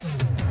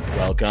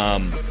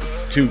Welcome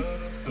to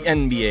the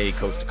NBA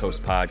Coast to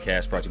Coast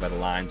podcast brought to you by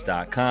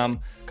TheLines.com.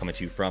 Coming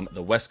to you from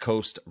the West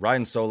Coast,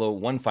 riding solo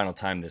one final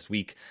time this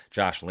week.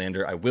 Josh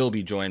Lander. I will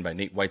be joined by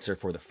Nate Weitzer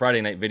for the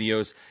Friday night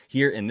videos.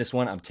 Here in this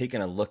one, I'm taking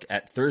a look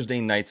at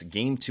Thursday night's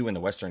Game 2 in the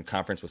Western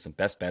Conference with some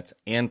best bets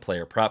and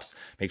player props.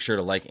 Make sure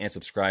to like and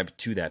subscribe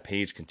to that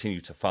page.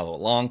 Continue to follow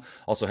along.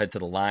 Also head to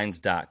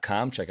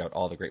TheLines.com. Check out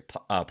all the great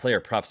player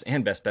props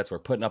and best bets we're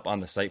putting up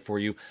on the site for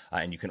you.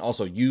 And you can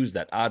also use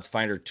that odds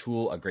finder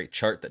tool, a great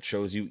chart that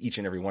shows you each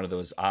and every one of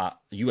those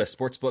U.S.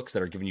 sports books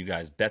that are giving you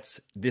guys bets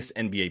this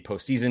NBA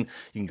postseason.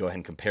 You can go ahead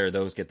and compare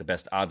those, get the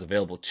best odds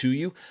available to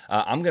you.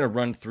 I'm going to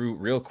run through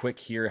real quick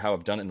here how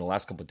I've done it in the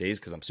last couple of days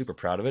because I'm super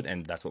proud of it,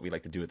 and that's what we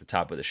like to do at the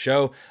top of the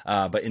show.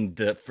 But in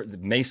the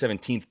May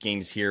 17th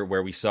games here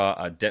where we saw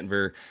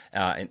the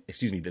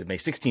May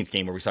 16th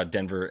game where we saw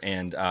Denver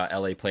and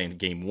LA play in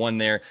game 1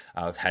 there,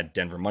 had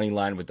Denver money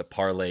line with the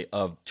parlay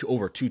of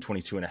over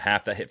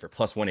 222.5. That hit for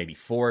plus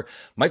 184.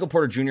 Michael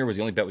Porter Jr. was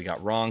the only bet we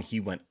got wrong.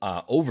 He went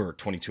over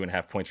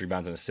 22.5 points,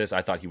 rebounds, and assists.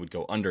 I thought he would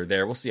go under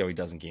there. We'll see how he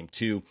does in game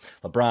 2.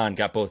 LeBron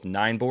got both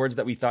 9 boards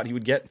that we thought he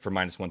would get for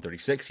minus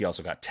 136. He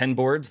also got 10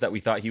 boards that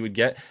we thought he would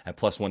get at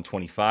plus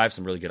 125.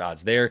 Some really good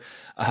odds there.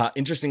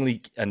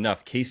 Interestingly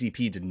enough,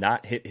 KCP did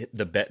not hit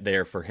the bet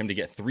there for him to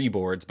get 3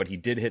 boards, but he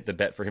did hit the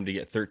bet for him to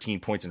get 13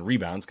 points and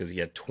rebounds because he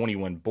had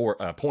 21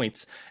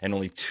 points and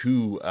only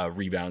 2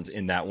 rebounds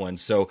in that one.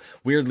 So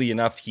weirdly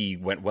enough, he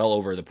went well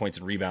over the points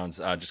and rebounds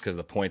just because of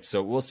the points.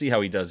 So we'll see how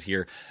he does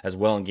here as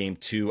well in game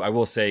 2. I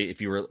will say, if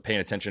you were paying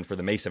attention for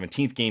the May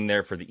 17th game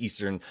there for the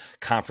Eastern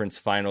Conference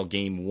Final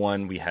game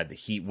 1, we had the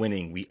Heat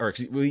winning. We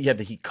had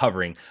the Heat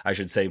covering, I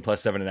should say,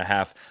 plus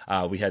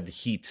 7.5. We had the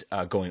Heat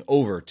going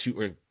over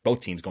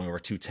both teams going over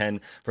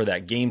 210 for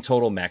that game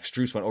total. Max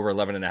Strus went over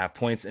 11.5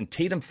 points, and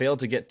Tatum failed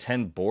to get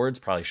 10 boards.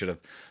 Probably should have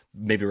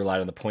maybe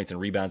relied on the points and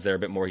rebounds there a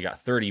bit more. He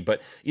got 30,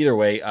 but either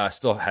way,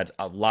 still had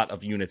a lot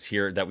of units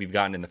here that we've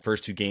gotten in the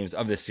first 2 games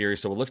of this series.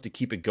 So we'll look to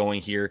keep it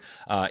going here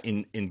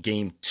in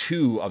game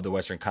 2 of the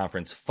Western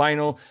Conference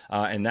Final.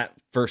 And that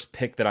first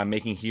pick that I'm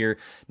making here,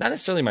 not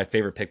necessarily my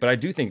favorite pick, but I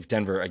do think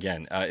Denver,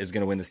 again, is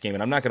going to win this game.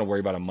 And I'm not going to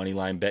worry about a money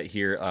line bet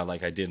here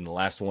like I did in the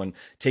last one.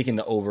 Taking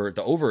the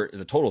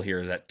total here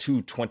is at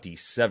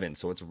 227.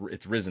 So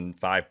it's risen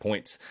 5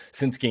 points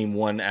since game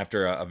 1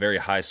 after a very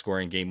high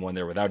scoring game 1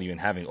 there without even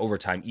having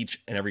overtime. Each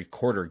and every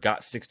quarter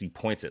got 60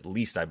 points at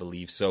least, I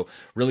believe. So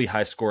really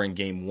high scoring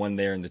game 1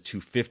 there in the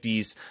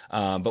 250s.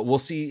 But we'll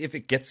see if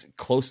it gets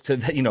close to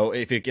that.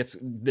 If it gets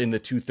in the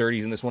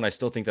 230s in this one, I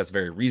still think that's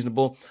very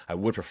reasonable. I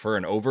would prefer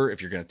an over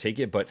if you're going to take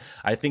it, but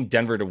I think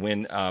Denver to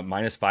win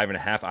minus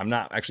 5.5. I'm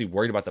not actually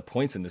worried about the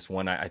points in this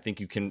one. I think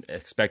you can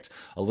expect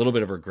a little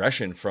bit of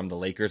regression from the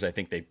Lakers. I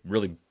think they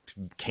really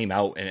came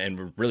out and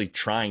were really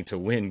trying to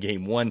win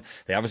game 1.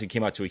 They obviously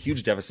came out to a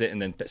huge deficit and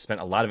then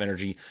spent a lot of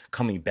energy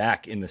coming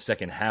back in the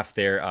second half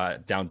there,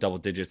 down double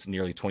digits,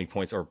 nearly 20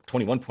 points, or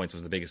 21 points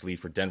was the biggest lead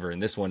for Denver in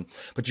this one.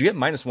 But you get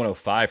minus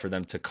 105 for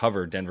them to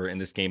cover Denver in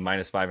this game,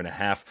 minus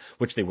 5.5,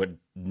 which they would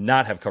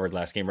not have covered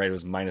last game, right? It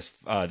was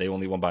they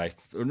won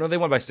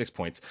by 6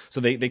 points.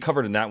 So they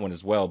covered in that one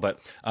as well. But,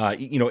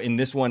 in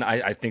this one,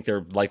 I think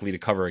they're likely to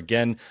cover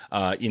again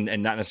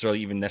and not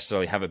necessarily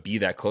have it be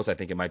that close. I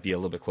think it might be a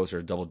little bit closer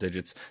to double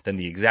digits than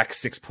the exact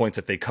 6 points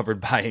that they covered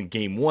by in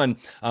game 1.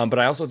 But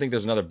I also think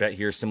there's another bet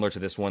here similar to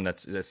this one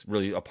that's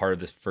really a part of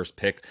this first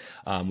pick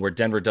where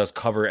Denver does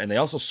cover, and they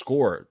also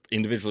score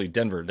individually.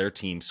 Denver, their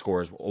team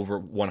scores over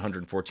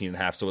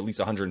 114.5, so at least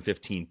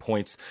 115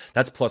 points.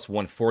 That's plus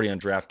 140 on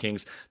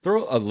DraftKings.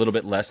 Throw a little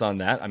bit less on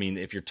that. I mean,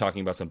 if you're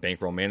talking about some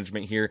bankroll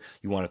management here,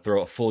 you want to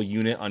throw a full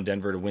unit on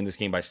Denver to win this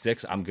game by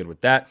 6. I'm good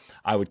with that.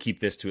 I would keep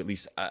this to at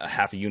least a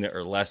half a unit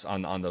or less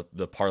on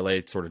the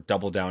parlay, sort of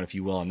double down, if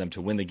you will, on them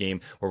to win the game,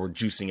 where we're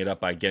juicing it up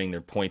by getting their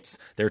points,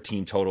 their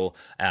team total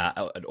at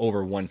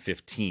over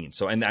 115.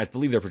 So, and I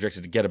believe they're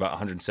projected to get about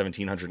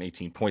 117,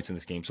 118 points in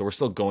this game. So we're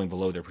still going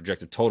below their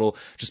projected total,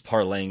 just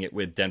parlaying it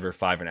with Denver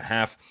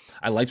 5.5.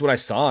 I liked what I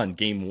saw in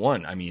game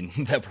 1. I mean,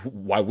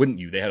 why wouldn't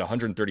you? They had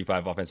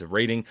 135 offensive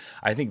rating.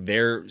 I think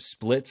their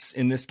splits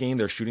in this game,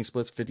 their shooting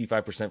splits,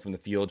 55% from the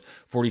field,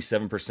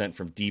 47%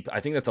 from deep. I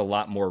think that's a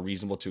lot more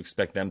reasonable to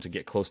expect them to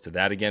get close to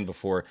that again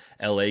before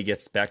LA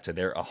gets back to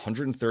their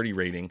 130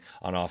 rating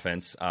on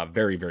offense.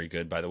 Very, very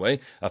good, by the way.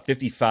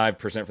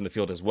 55% from the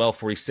field as well,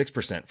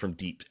 46% from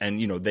deep.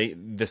 And,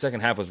 the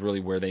second half was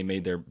really where they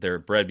made their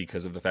bread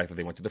because of the fact that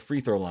they went to the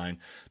free throw line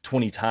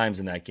 20 times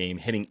in that game,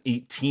 hitting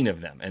 18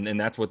 of them. And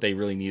that's what they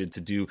really needed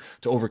to do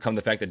to overcome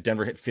the fact that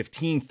Denver hit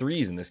 15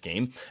 threes in this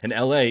game. And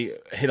LA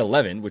hit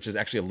 11, which is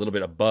actually a little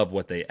bit above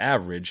what they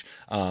average,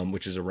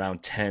 which is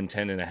around 10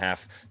 and a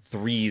half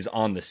threes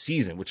on the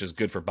season, which is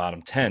good for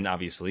bottom 10,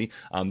 obviously.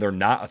 They're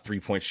not a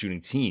 3-point shooting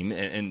team,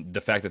 and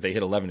the fact that they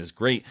hit 11 is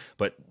great,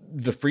 but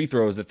the free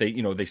throws that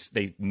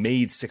they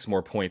made 6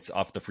 more points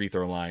off the free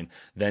throw line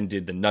than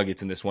did the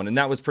Nuggets in this one, and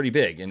that was pretty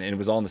big, and it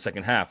was all in the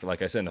second half.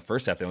 Like I said, in the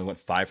first half, they only went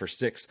 5 for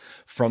 6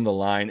 from the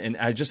line, and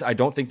I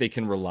don't think they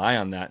can rely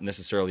on that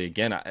necessarily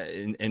again,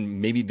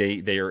 and maybe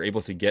they are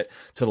able to get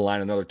to the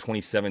line another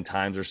 27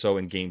 times or so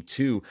in game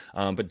 2,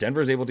 but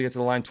Denver is able to get to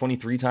the line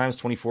 23 times,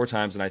 24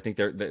 times, and I think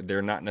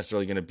they're not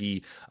necessarily going to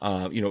be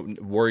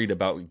worried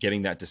about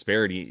getting that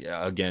disparity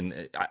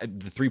again.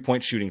 The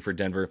 3-point shooting for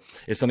Denver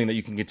is something that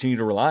you can continue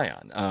to rely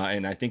on,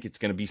 and I think it's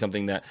going to be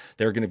something that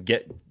they're going to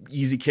get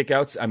easy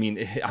kickouts. I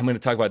mean, I'm going to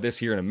talk about this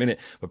here in a minute,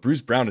 but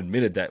Bruce Brown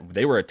admitted that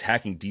they were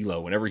attacking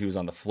D'Lo whenever he was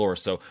on the floor,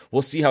 so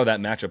we'll see how that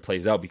matchup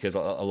plays out, because a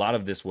lot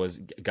of this was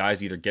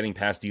guys either getting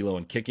past D'Lo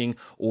and kicking,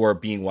 or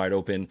being wide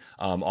open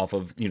off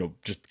of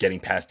just getting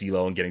past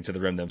D'Lo and getting to the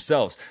rim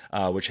themselves,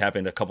 which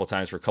happened a couple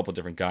times for a couple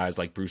different guys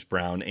like Bruce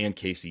Brown and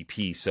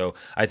KCP. So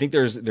I think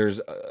there's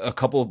a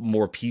couple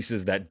more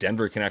pieces that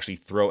Denver can actually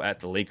throw at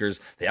the Lakers.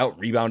 They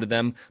out-rebounded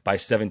them by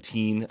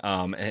 17,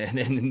 and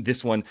in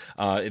this one,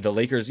 the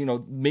Lakers,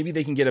 maybe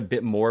they can get a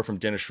bit more from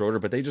Dennis Schroeder,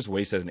 but they just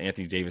wasted an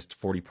Anthony Davis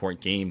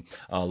 40-point game.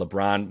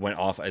 LeBron went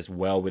off as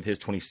well with his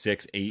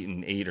 26, 8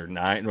 and 8 or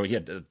 9. No, he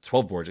had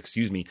 12 boards,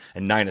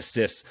 and 9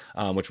 assists,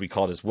 which we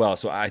called as well.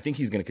 So I think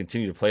he's going to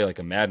continue to play like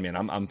a madman.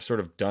 I'm sort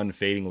of done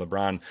fading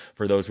LeBron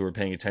for those who were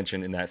paying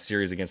attention in that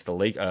series against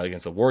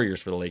the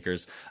Warriors for the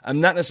Lakers. I'm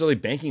not necessarily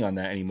banking on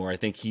that anymore. I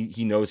think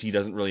he knows he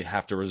doesn't really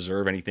have to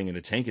reserve anything in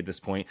the tank at this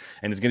point,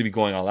 and is going to be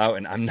going all out.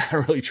 And I'm not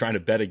really trying to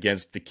bet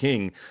against the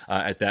King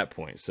at that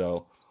point.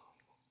 So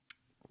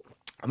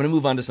I'm going to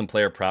move on to some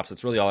player props.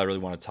 That's really all I really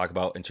want to talk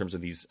about in terms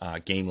of these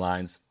game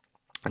lines,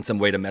 and some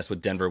way to mess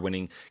with Denver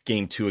winning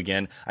game 2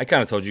 again. I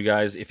kind of told you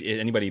guys, if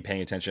anybody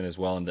paying attention as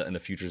well in the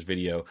futures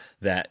video,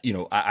 that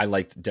I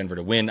liked Denver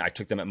to win. I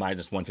took them at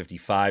minus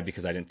 155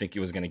 because I didn't think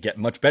it was going to get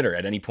much better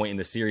at any point in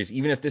the series,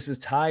 even if this is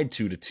tied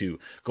 2-2.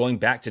 Going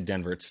back to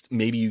Denver, it's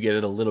maybe you get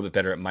it a little bit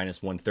better at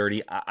minus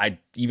 130.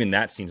 Even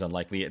that seems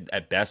unlikely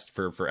at best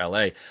for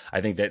LA.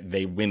 I think that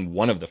they win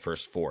one of the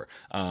first 4.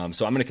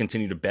 So I'm going to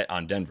continue to bet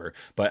on Denver,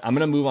 but I'm going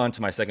to move on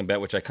to my second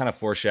bet, which I kind of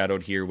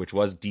foreshadowed here, which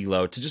was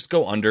D'Lo to just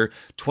go under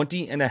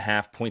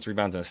 20.5 points,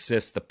 rebounds, and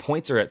assists. The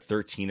points are at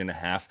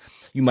 13.5.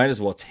 You might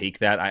as well take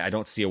that. I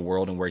don't see a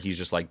world in where he's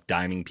just like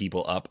diming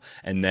people up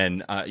and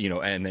then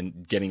and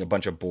then getting a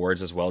bunch of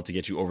boards as well to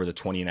get you over the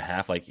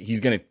 20.5. Like,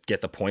 he's going to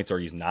get the points or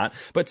he's not.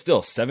 But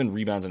still, 7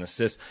 rebounds and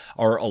assists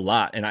are a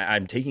lot, and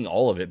I'm taking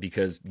all of it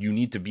because you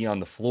need to be on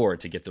the floor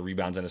to get the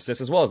rebounds and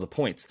assists as well as the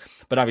points.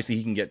 But obviously,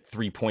 he can get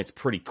 3 points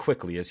pretty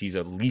quickly as he's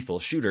a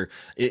lethal shooter.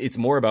 It's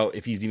more about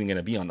if he's even going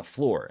to be on the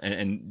floor.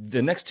 And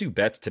the next 2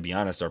 bets, to be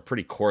honest, are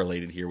pretty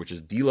correlated here, which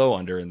is D'Lo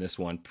under in this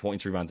one,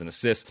 points, rebounds, and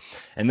assists,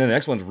 and then the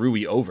next one's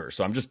Rui over.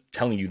 So I'm just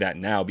telling you that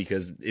now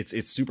because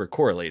it's super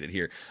correlated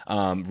here.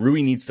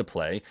 Rui needs to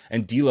play,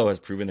 and D'Lo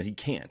has proven that he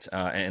can't.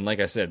 And like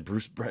I said,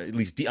 Bruce, at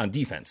least on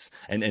defense,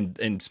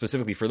 and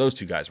specifically for those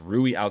 2 guys,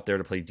 Rui out there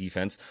to play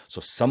defense, so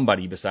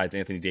somebody besides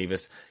Anthony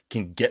Davis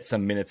can get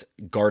some minutes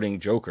guarding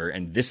Joker,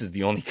 and this is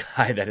the only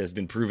guy that has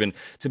been proven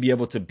to be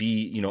able to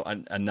be,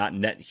 a not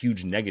net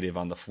huge negative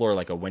on the floor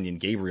like a Wenyen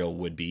Gabriel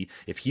would be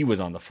if he was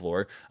on the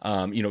floor.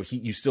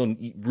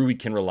 Rui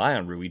can rely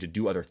on Rui to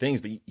do other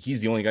things, but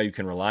he's the only guy you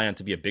can rely on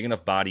to be a big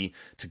enough body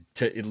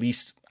to at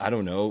least,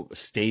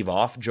 stave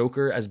off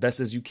Joker as best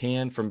as you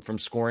can from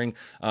scoring,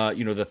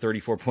 the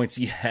 34 points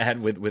he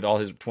had with all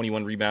his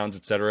 21 rebounds,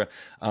 etc.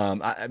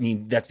 I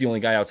mean, that's the only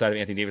guy outside of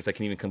Anthony Davis that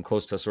can even come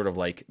close to sort of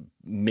like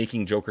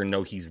making Joker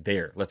know he's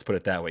there. Let's put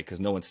it that way, because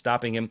no one's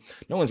stopping him.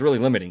 No one's really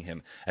limiting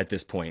him at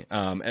this point.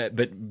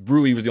 But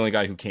Rui was the only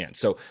guy who can.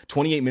 So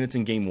 28 minutes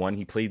in game 1,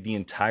 he played the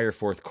entire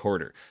fourth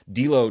quarter.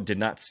 D'Lo did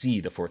not see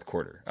the fourth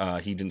quarter.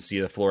 He didn't see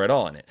the floor at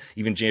all in it.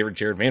 Even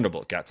Jared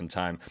Vanderbilt got some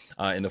time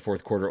in the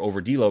fourth quarter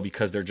over D'Lo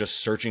because they're just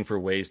searching for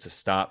ways to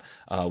stop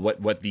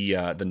what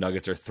the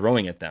Nuggets are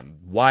throwing at them.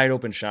 Wide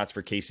open shots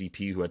for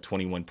KCP, who had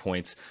 21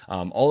 points.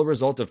 All a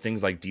result of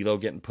things like D'Lo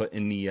getting put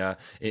in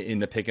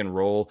the pick and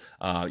roll.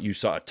 You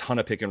saw a ton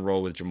of pick and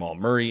roll with Jamal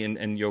Murray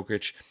and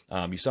Jokic.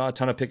 You saw a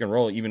ton of pick and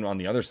roll even on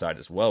the other side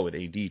as well with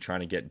AD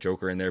trying to get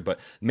Joker in there. But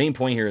the main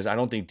point here is I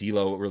don't think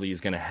D'Lo really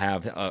is going to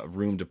have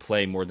room to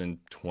play more than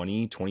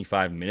 20,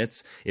 25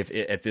 minutes. If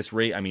at this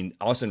rate, I mean,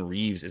 Austin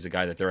Reeves is a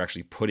guy that they're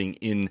actually putting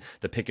in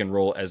the pick and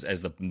roll as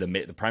the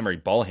primary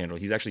ball handler.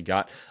 He's actually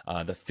got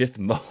the fifth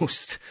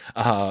most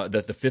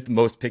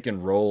pick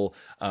and roll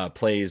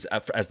plays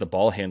as the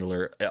ball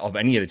handler of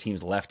any of the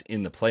teams left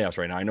in the playoffs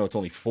right now. I know it's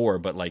only 4,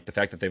 but like the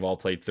fact that they've all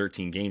played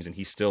 13 games and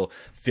he's still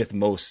 5th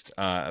most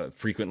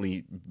frequently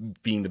consistently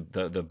being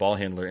the ball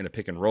handler in a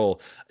pick and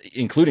roll,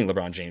 including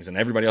LeBron James and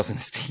everybody else in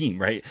this team,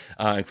 right?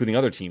 Including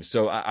other teams.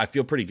 So I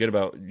feel pretty good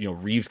about,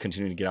 Reeves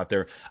continuing to get out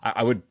there.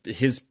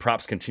 His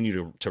props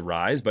continue to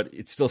rise, but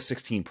it's still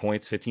 16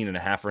 points,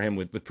 15.5 for him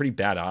with pretty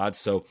bad odds.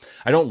 So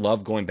I don't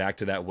love going back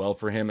to that well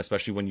for him,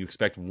 especially when you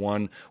expect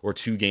 1 or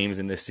 2 games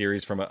in this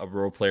series from a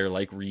role player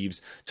like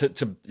Reeves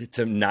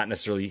to not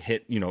necessarily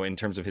hit, in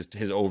terms of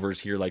his overs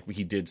here, like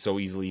he did so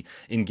easily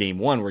in game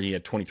 1 where he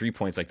had 23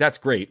 points. Like, that's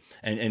great.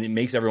 And it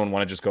makes everyone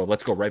want to just go,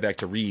 let's go right back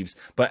to Reeves.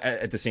 But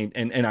at the same,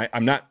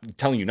 I'm not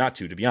telling you not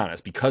to be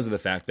honest, because of the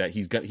fact that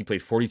he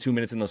played 42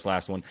 minutes in this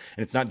last one.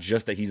 And it's not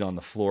just that he's on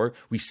the floor.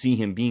 We see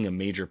him being a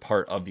major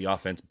part of the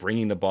offense,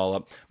 bringing the ball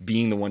up,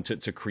 being the one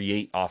to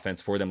create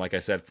offense for them. Like I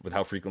said, with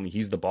how frequently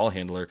he's the ball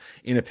handler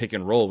in a pick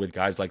and roll with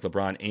guys like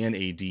LeBron and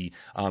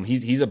AD.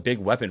 He's a big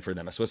weapon for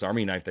them, a Swiss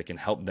Army knife that can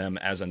help them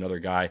as another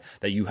guy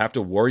that you have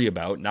to worry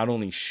about, not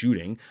only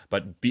shooting,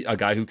 but be a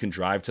guy who can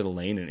drive to the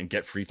lane and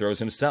get free throws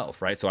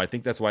himself, right? So I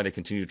think that's why they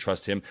continue to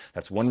trust him.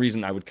 That's one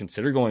reason I would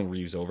consider going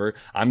Reeves over.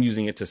 I'm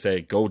using it to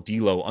say go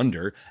D'Lo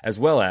under, as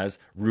well as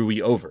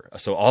Rui over.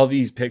 So all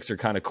these picks are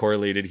kind of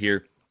correlated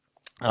here.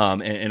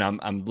 And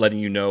I'm letting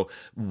you know,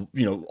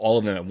 all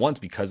of them at once,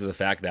 because of the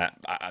fact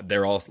that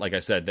they're all, like I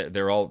said,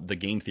 they're all, the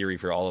game theory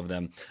for all of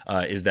them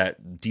is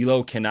that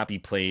D'Lo cannot be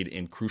played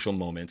in crucial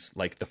moments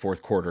like the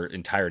fourth quarter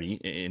entirety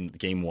in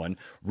game 1.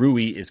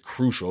 Rui is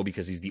crucial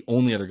because he's the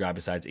only other guy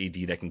besides AD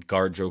that can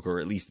guard Joker, or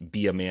at least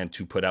be a man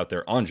to put out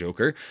there on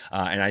Joker.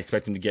 And I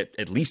expect him to get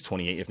at least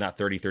 28, if not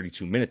 30,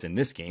 32 minutes in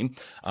this game.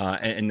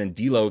 And then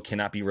D'Lo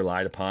cannot be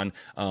relied upon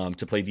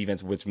to play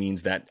defense, which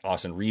means that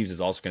Austin Reeves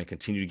is also going to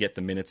continue to get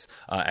the minutes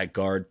at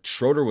guard.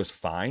 Schroeder was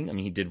fine. I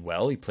mean, he did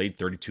well. He played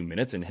 32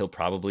 minutes, and he'll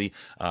probably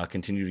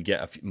continue to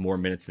get a few more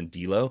minutes than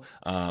D'Lo.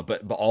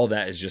 But all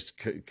that is just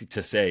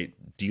to say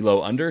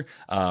D'Lo under,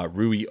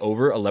 Rui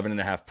over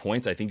 11.5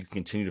 points. I think you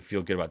continue to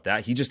feel good about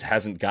that. He just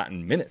hasn't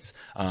gotten minutes,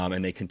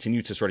 and they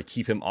continue to sort of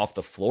keep him off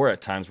the floor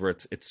at times where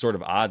it's sort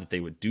of odd that they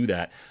would do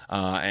that.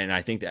 And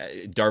I think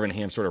that Darvin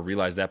Ham sort of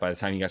realized that by the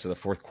time he got to the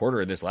fourth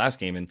quarter of this last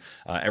game, and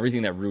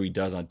everything that Rui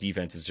does on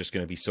defense is just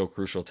going to be so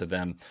crucial to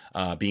them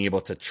being able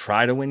to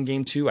try to win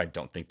game 2. I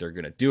don't think they're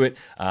going to do it,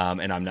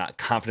 and I'm not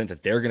confident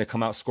that they're going to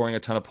come out scoring a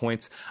ton of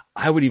points.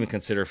 I would even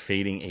consider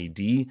fading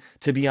AD,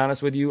 to be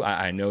honest with you.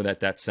 I know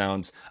that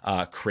sounds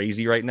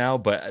crazy right now,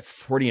 but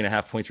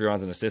 40.5 points,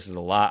 rebounds, and assists is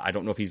a lot. I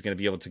don't know if he's going to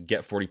be able to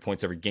get 40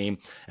 points every game.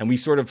 And we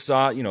sort of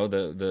saw,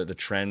 the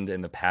trend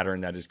and the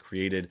pattern that is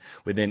created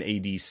within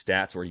AD's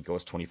stats, where he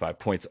goes 25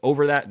 points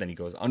over that, then he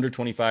goes under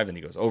 25, then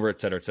he goes over,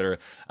 et cetera, et cetera.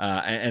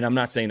 And I'm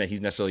not saying that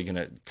he's necessarily going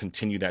to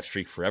continue that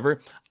streak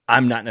forever.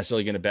 I'm not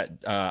necessarily going to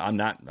bet. I'm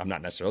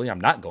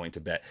not going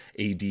to bet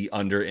AD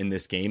under in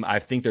this game. I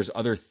think there's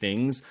other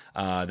things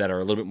that are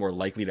a little bit more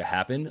likely to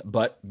happen,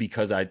 but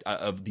because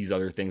of these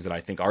other things that I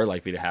think are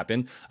likely to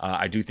happen,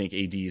 I do think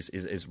AD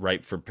is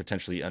ripe for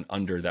potentially an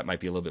under that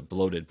might be a little bit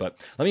bloated. But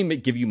let me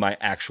give you my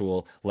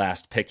actual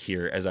last pick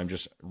here, as I'm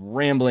just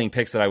rambling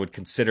picks that I would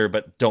consider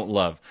but don't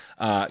love.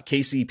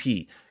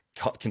 KCP.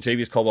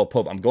 Kentavious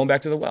Caldwell-Pope. I'm going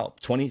back to the well.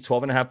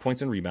 12.5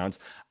 points and rebounds.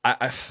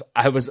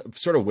 I was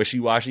sort of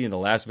wishy-washy in the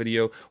last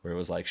video where it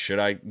was like, should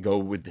I go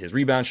with his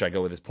rebounds? Should I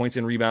go with his points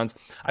and rebounds?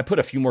 I put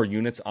a few more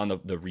units on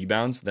the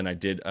rebounds than I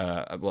did.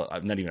 Well,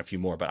 not even a few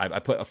more, but I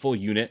put a full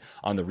unit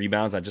on the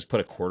rebounds. I just put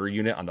a quarter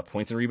unit on the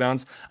points and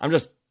rebounds. I'm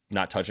just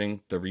not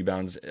touching the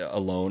rebounds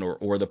alone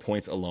or the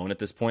points alone at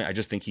this point. I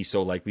just think he's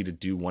so likely to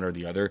do one or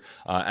the other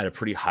at a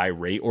pretty high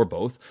rate, or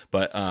both.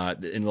 But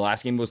in the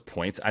last game was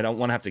points. I don't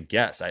want to have to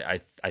guess.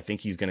 I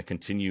think he's going to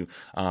continue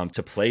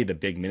to play the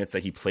big minutes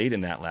that he played in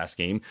that last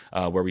game,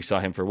 where we saw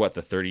him for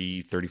the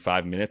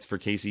 35 minutes for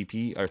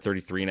KCP, or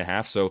 33 and a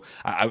half. So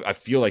I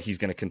feel like he's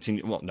going to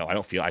continue. Well, no, I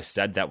don't feel. I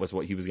said that was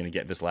what he was going to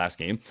get this last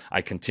game.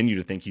 I continue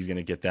to think he's going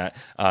to get that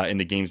in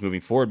the games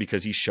moving forward,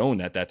 because he's shown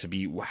that to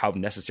be how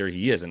necessary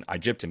he is. And I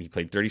gypped him. He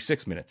played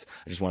 36 minutes.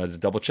 I just wanted to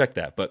double check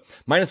that. But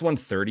minus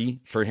 130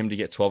 for him to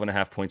get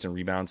 12.5 points and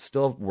rebounds,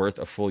 still worth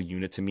a full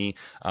unit to me.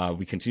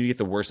 We continue to get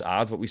the worst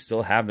odds, but we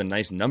still have the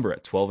nice number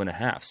at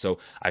 12.5. So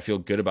I feel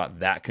good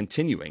about that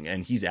continuing.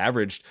 And he's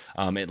averaged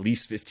at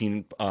least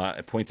 15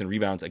 points and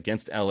rebounds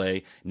against LA.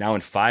 Now in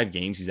 5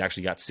 games, he's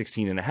actually got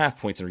 16.5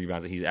 points and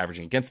rebounds that he's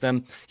averaging against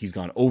them. He's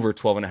gone over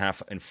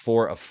 12.5 in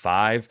 4 of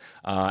 5.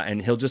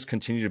 And he'll just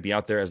continue to be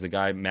out there as the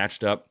guy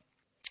matched up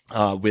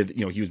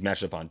he was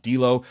matched up on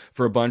D'Lo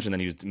for a bunch, and then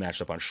he was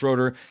matched up on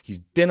Schroeder. He's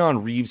been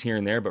on Reeves here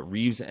and there, but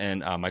Reeves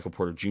and Michael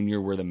Porter Jr.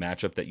 were the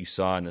matchup that you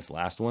saw in this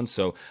last one.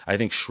 So I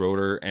think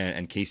Schroeder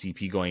and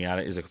KCP going at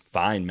it is a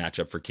fine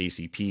matchup for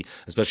KCP,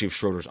 especially if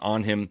Schroeder's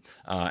on him.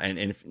 And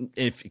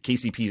if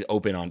KCP's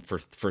open on for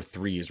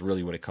 3 is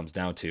really what it comes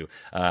down to,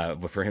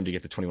 for him to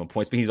get the 21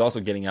 points. But he's also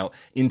getting out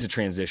into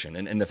transition.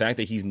 And the fact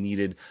that he's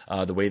needed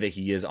the way that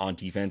he is on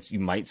defense, you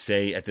might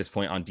say at this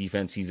point on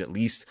defense, he's at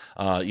least,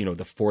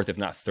 the 4th, if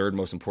not 3rd third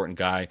most important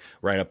guy,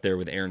 right up there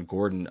with Aaron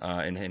Gordon,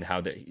 and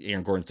how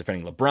Aaron Gordon's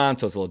defending LeBron,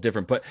 so it's a little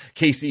different. But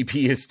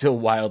KCP is still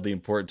wildly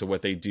important to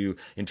what they do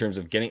in terms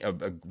of getting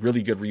a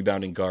really good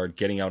rebounding guard,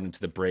 getting out into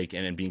the break,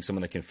 and being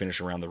someone that can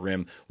finish around the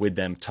rim with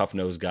them, tough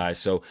nose guys.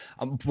 So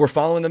we're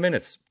following the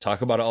minutes.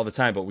 Talk about it all the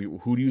time, but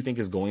who do you think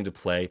is going to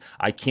play?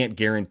 I can't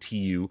guarantee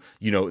you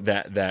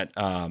that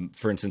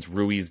for instance,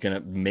 Rui is going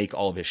to make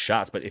all of his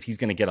shots, but if he's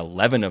going to get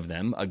 11 of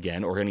them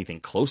again, or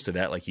anything close to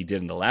that, like he did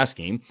in the last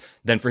game,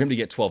 then for him to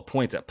get 12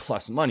 points at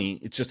plus money,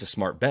 it's just a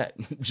smart bet,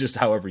 just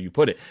however you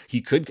put it.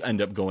 He could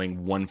end up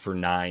going 1 for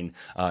 9,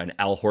 and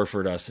Al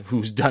Horford us,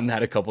 who's done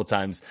that a couple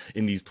times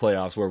in these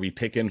playoffs where we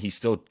pick him, he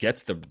still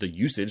gets the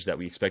usage that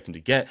we expect him to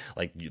get,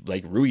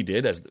 like Rui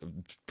did, as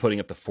putting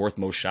up the 4th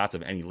most shots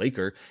of any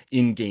Laker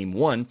in game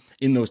 1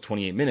 in those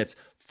 28 minutes.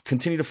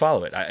 Continue to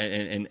follow it.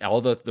 And all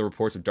the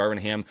reports of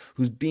Darvin Ham,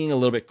 who's being a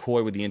little bit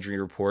coy with the injury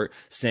report,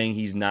 saying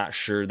he's not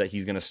sure that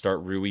he's going to start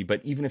Rui. But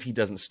even if he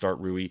doesn't start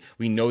Rui,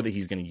 we know that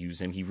he's going to use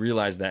him. He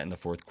realized that in the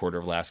 4th quarter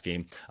of last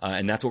game.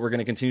 And that's what we're going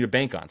to continue to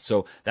bank on.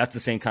 So that's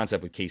the same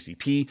concept with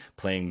KCP,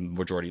 playing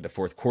majority of the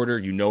 4th quarter.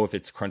 If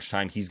it's crunch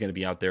time, he's going to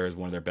be out there as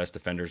one of their best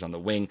defenders on the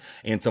wing,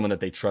 and someone that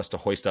they trust to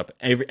hoist up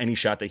any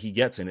shot that he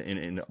gets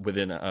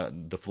within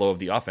the flow of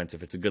the offense.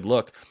 If it's a good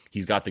look,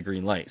 he's got the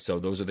green light. So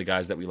those are the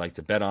guys that we like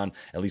to bet on,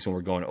 at least when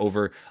we're going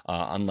over,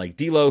 unlike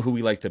D'Lo, who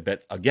we like to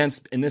bet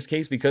against in this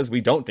case because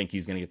we don't think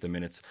he's going to get the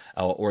minutes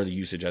or the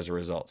usage as a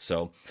result.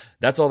 So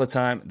that's all the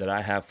time that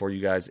I have for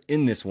you guys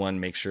in this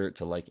one. Make sure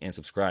to like and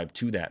subscribe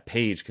to that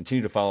page.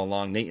 Continue to follow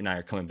along. Nate and I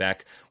are coming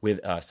back with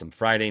some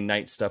Friday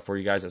night stuff for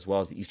you guys, as well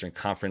as the Eastern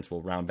Conference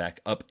will round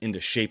back up into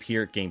shape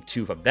here. Game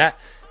 2 of that.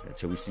 And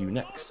until we see you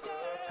next,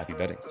 happy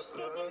betting.